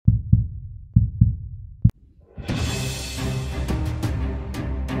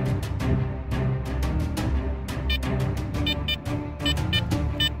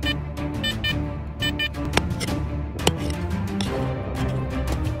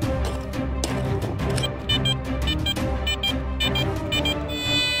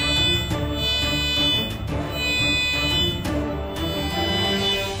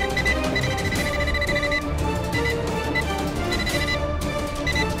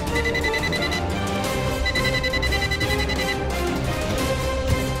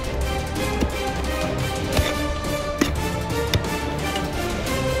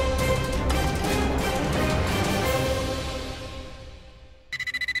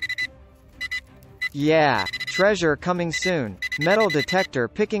Yeah, treasure coming soon. Metal detector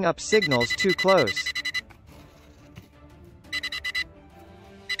picking up signals too close.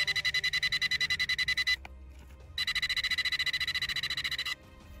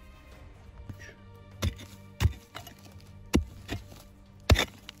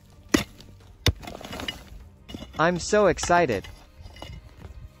 I'm so excited.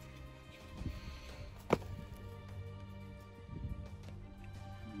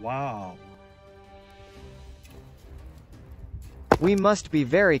 Wow. We must be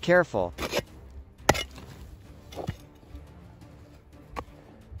very careful.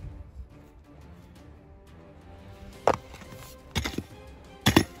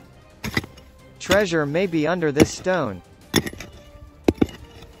 Treasure may be under this stone.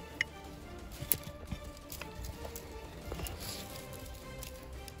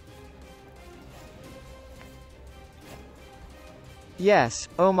 Yes,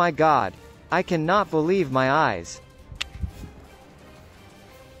 oh my God. I cannot believe my eyes.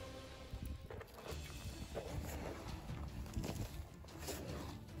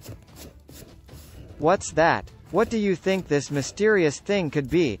 What's that? What do you think this mysterious thing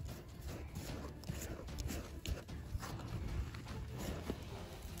could be?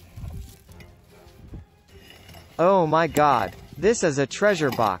 Oh my God. This is a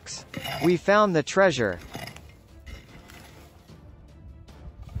treasure box. We found the treasure.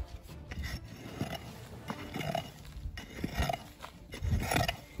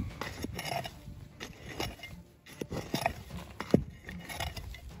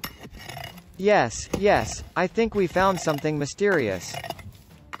 Yes, yes, I think we found something mysterious.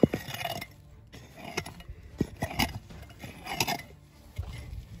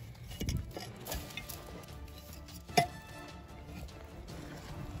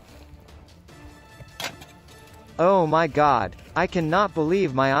 Oh my God, I cannot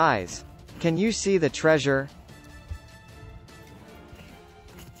believe my eyes. Can you see the treasure?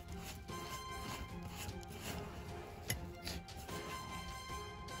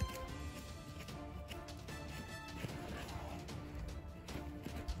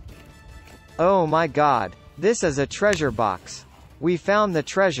 Oh my God, this is a treasure box. We found the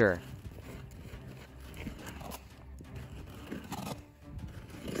treasure.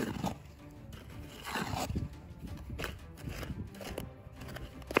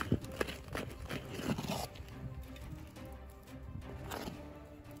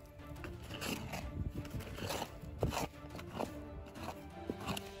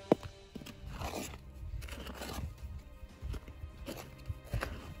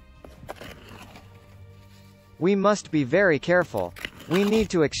 We must be very careful. We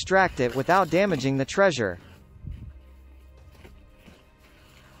need to extract it without damaging the treasure.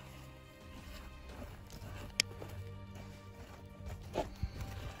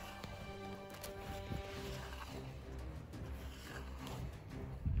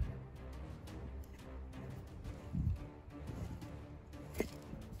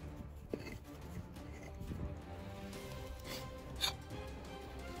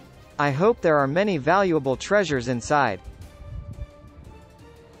 I hope there are many valuable treasures inside.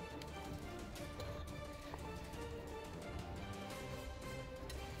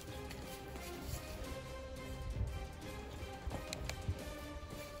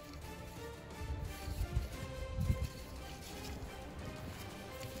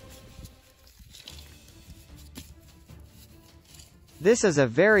 This is a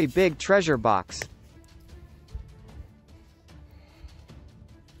very big treasure box.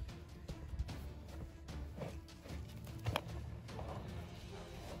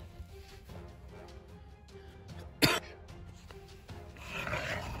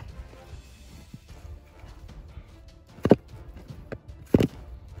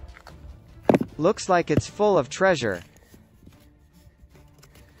 Looks like it's full of treasure.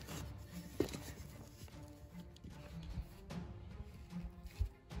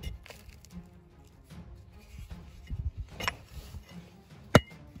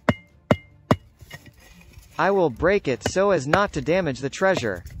 I will break it so as not to damage the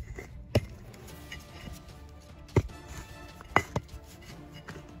treasure.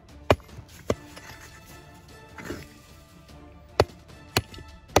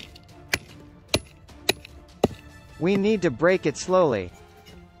 We need to break it slowly.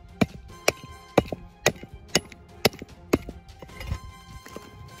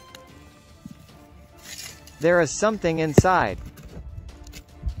 There is something inside.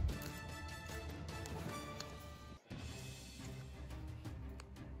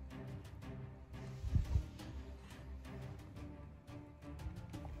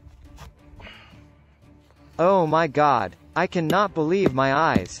 Oh my God, I cannot believe my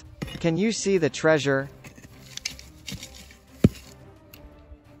eyes. Can you see the treasure?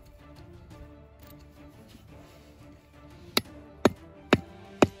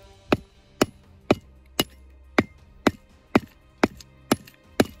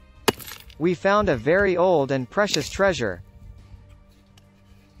 We found a very old and precious treasure.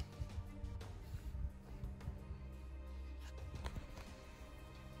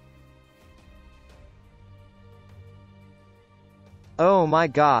 Oh my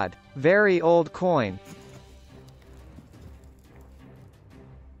God! Very old coin.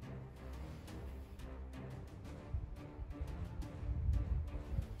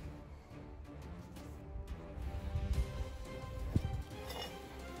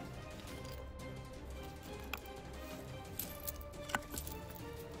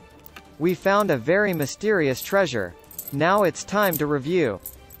 We found a very mysterious treasure. Now it's time to review.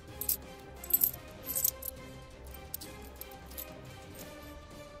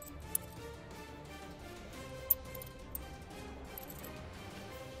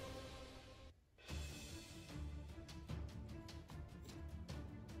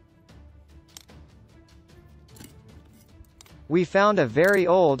 We found a very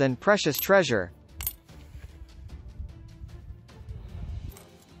old and precious treasure.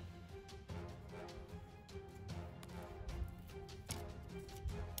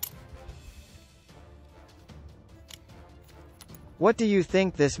 What do you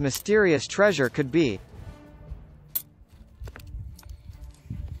think this mysterious treasure could be?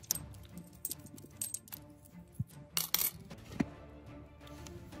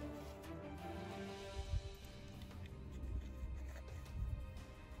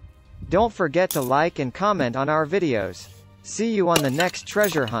 Don't forget to like and comment on our videos. See you on the next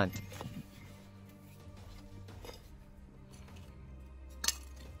treasure hunt.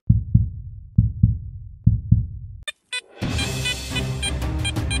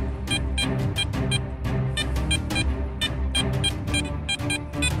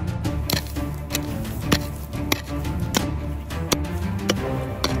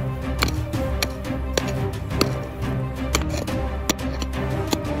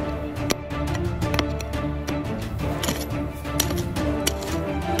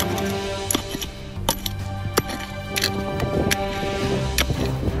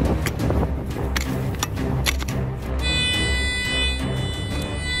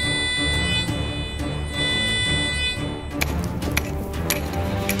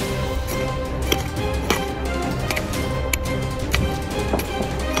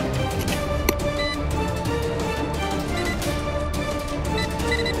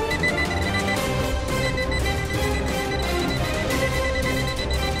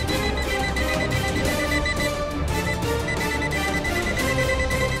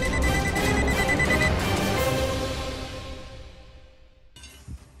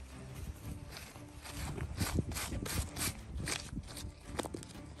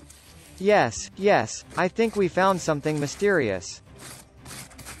 Yes, I think we found something mysterious.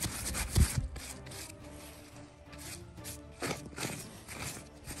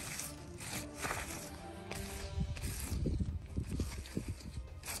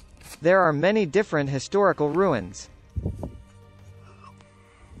 There are many different historical ruins.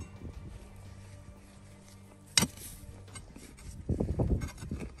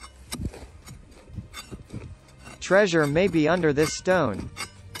 Treasure may be under this stone.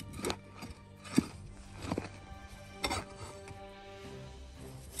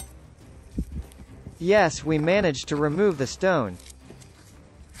 Yes, we managed to remove the stone.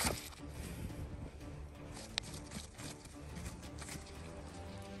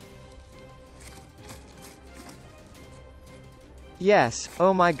 Yes,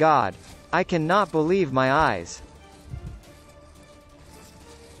 oh my God. I cannot believe my eyes.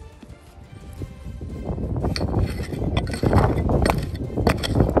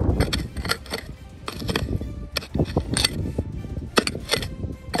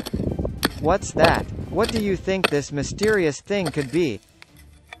 What's that? What do you think this mysterious thing could be?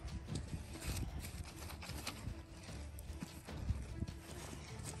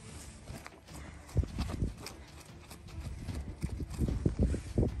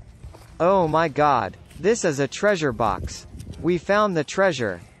 Oh my God! This is a treasure box. We found the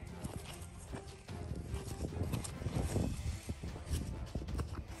treasure.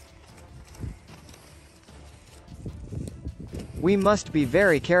 We must be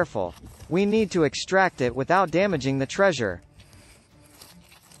very careful. We need to extract it without damaging the treasure.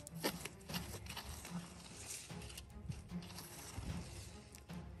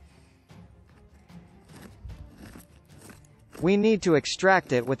 We need to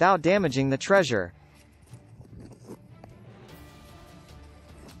extract it without damaging the treasure.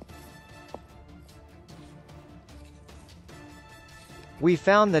 We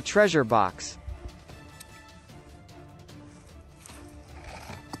found the treasure box.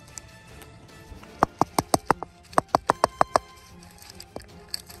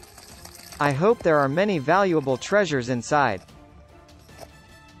 I hope there are many valuable treasures inside.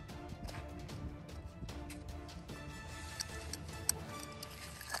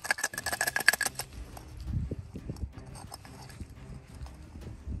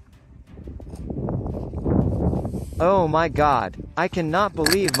 Oh my God, I cannot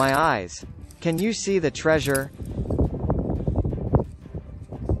believe my eyes. Can you see the treasure?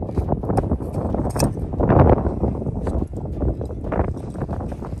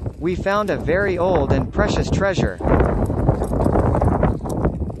 We found a very old and precious treasure.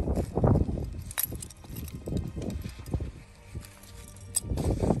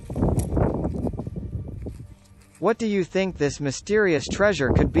 What do you think this mysterious treasure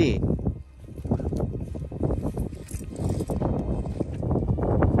could be?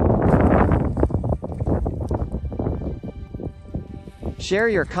 Share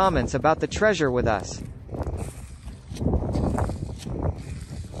your comments about the treasure with us.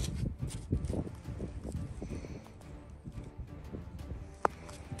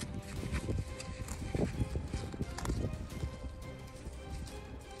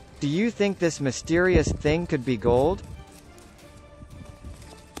 Do you think this mysterious thing could be gold?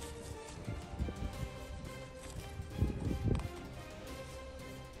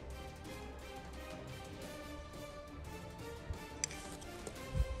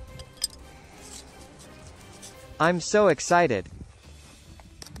 I'm so excited.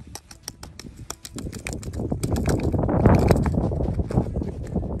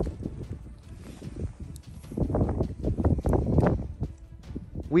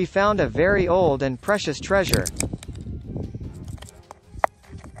 We found a very old and precious treasure.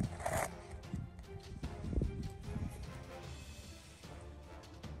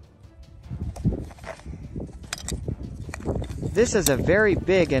 This is a very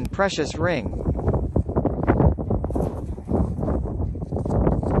big and precious ring.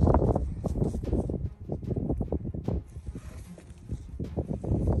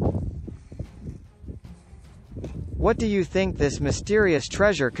 What do you think this mysterious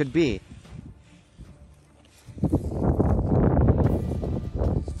treasure could be?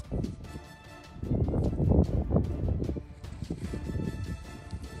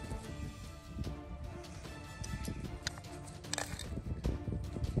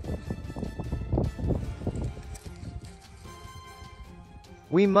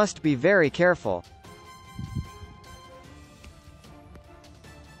 We must be very careful.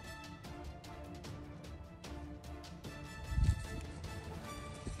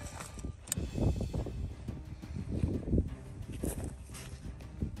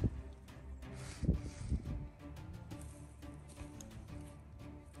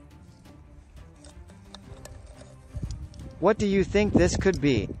 What do you think this could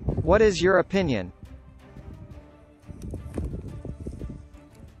be? What is your opinion?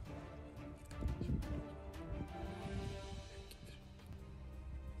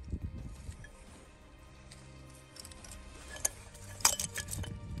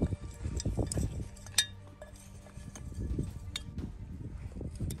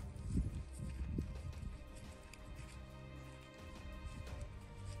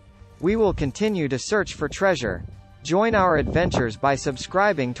 We will continue to search for treasure. Join our adventures by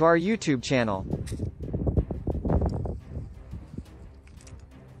subscribing to our YouTube channel.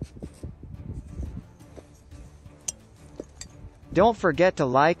 Don't forget to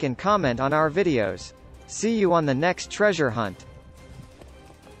like and comment on our videos. See you on the next treasure hunt.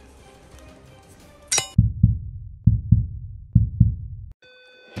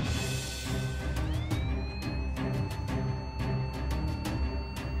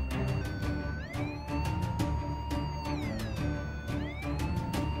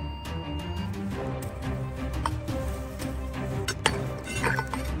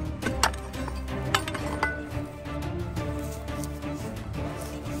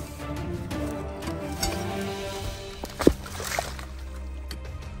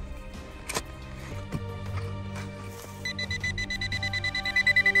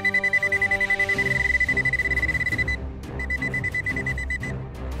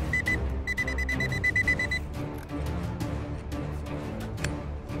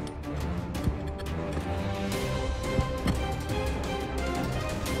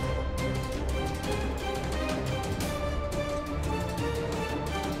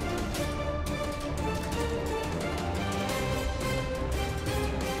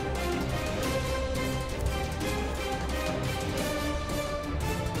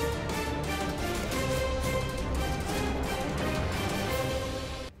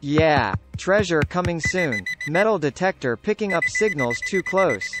 Yeah, treasure coming soon. Metal detector picking up signals too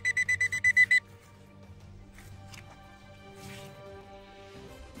close.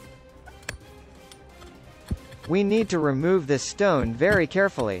 We need to remove this stone very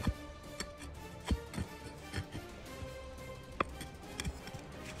carefully.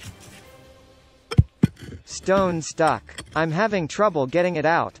 Stone stuck. I'm having trouble getting it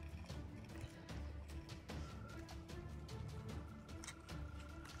out.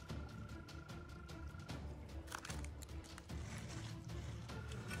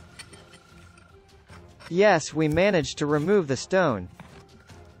 Yes, we managed to remove the stone.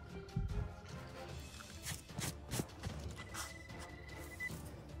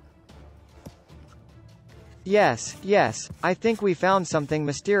 Yes, I think we found something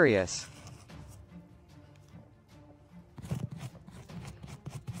mysterious.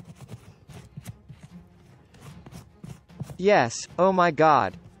 Yes, oh my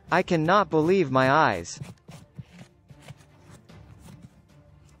God. I cannot believe my eyes.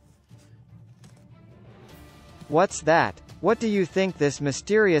 What's that? What do you think this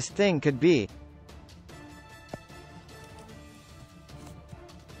mysterious thing could be?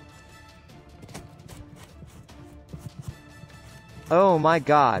 Oh my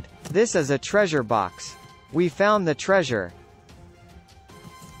God. This is a treasure box. We found the treasure.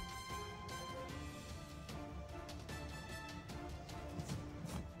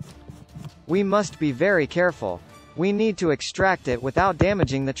 We must be very careful. We need to extract it without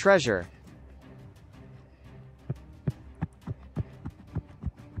damaging the treasure.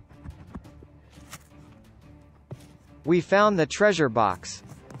 We found the treasure box.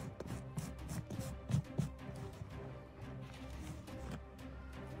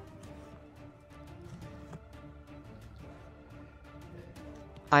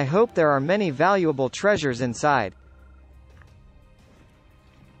 I hope there are many valuable treasures inside.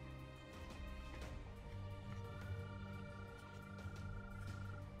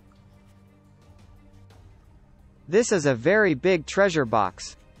 This is a very big treasure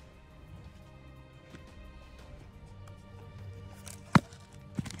box.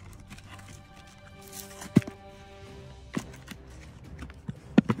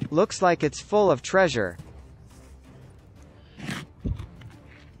 Looks like it's full of treasure.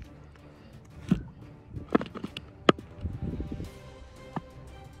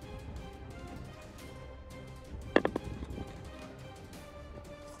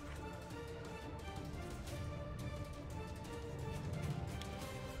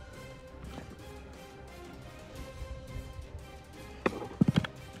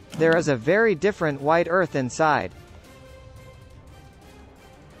 There is a very different white earth inside.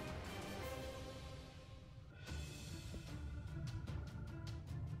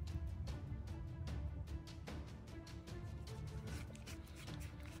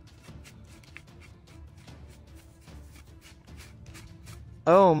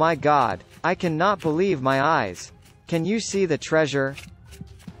 Oh my God. I cannot believe my eyes. Can you see the treasure?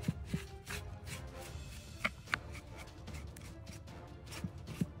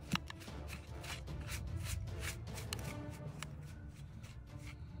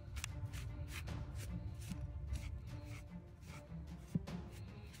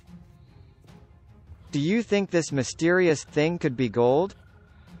 Do you think this mysterious thing could be gold?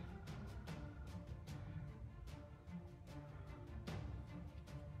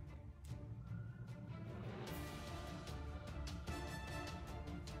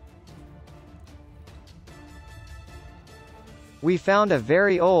 We found a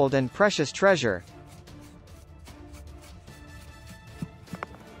very old and precious treasure.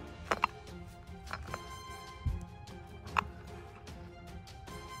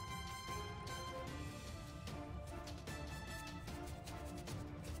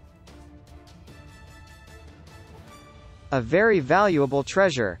 A very valuable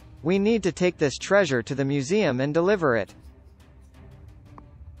treasure. We need to take this treasure to the museum and deliver it.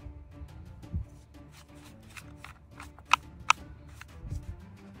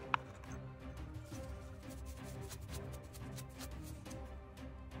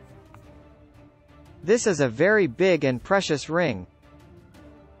 This is a very big and precious ring.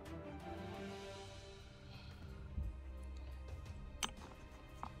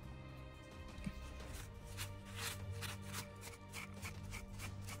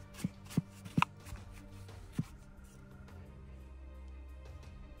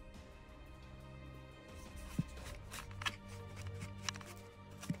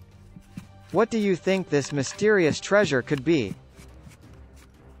 What do you think this mysterious treasure could be?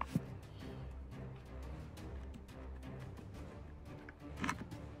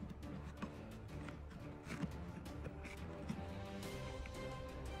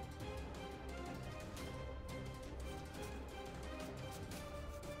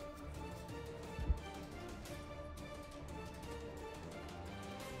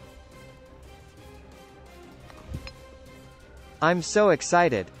 I'm so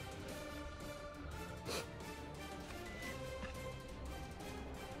excited.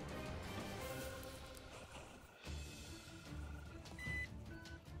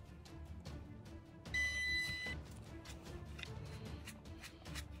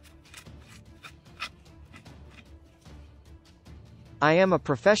 I am a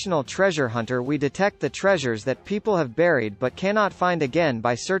professional treasure hunter. We detect the treasures that people have buried but cannot find again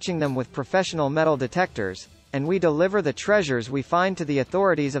by searching them with professional metal detectors, and we deliver the treasures we find to the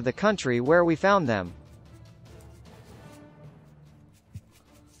authorities of the country where we found them.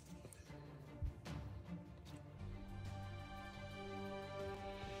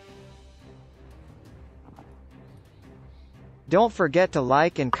 Don't forget to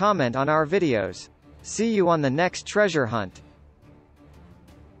like and comment on our videos. See you on the next treasure hunt.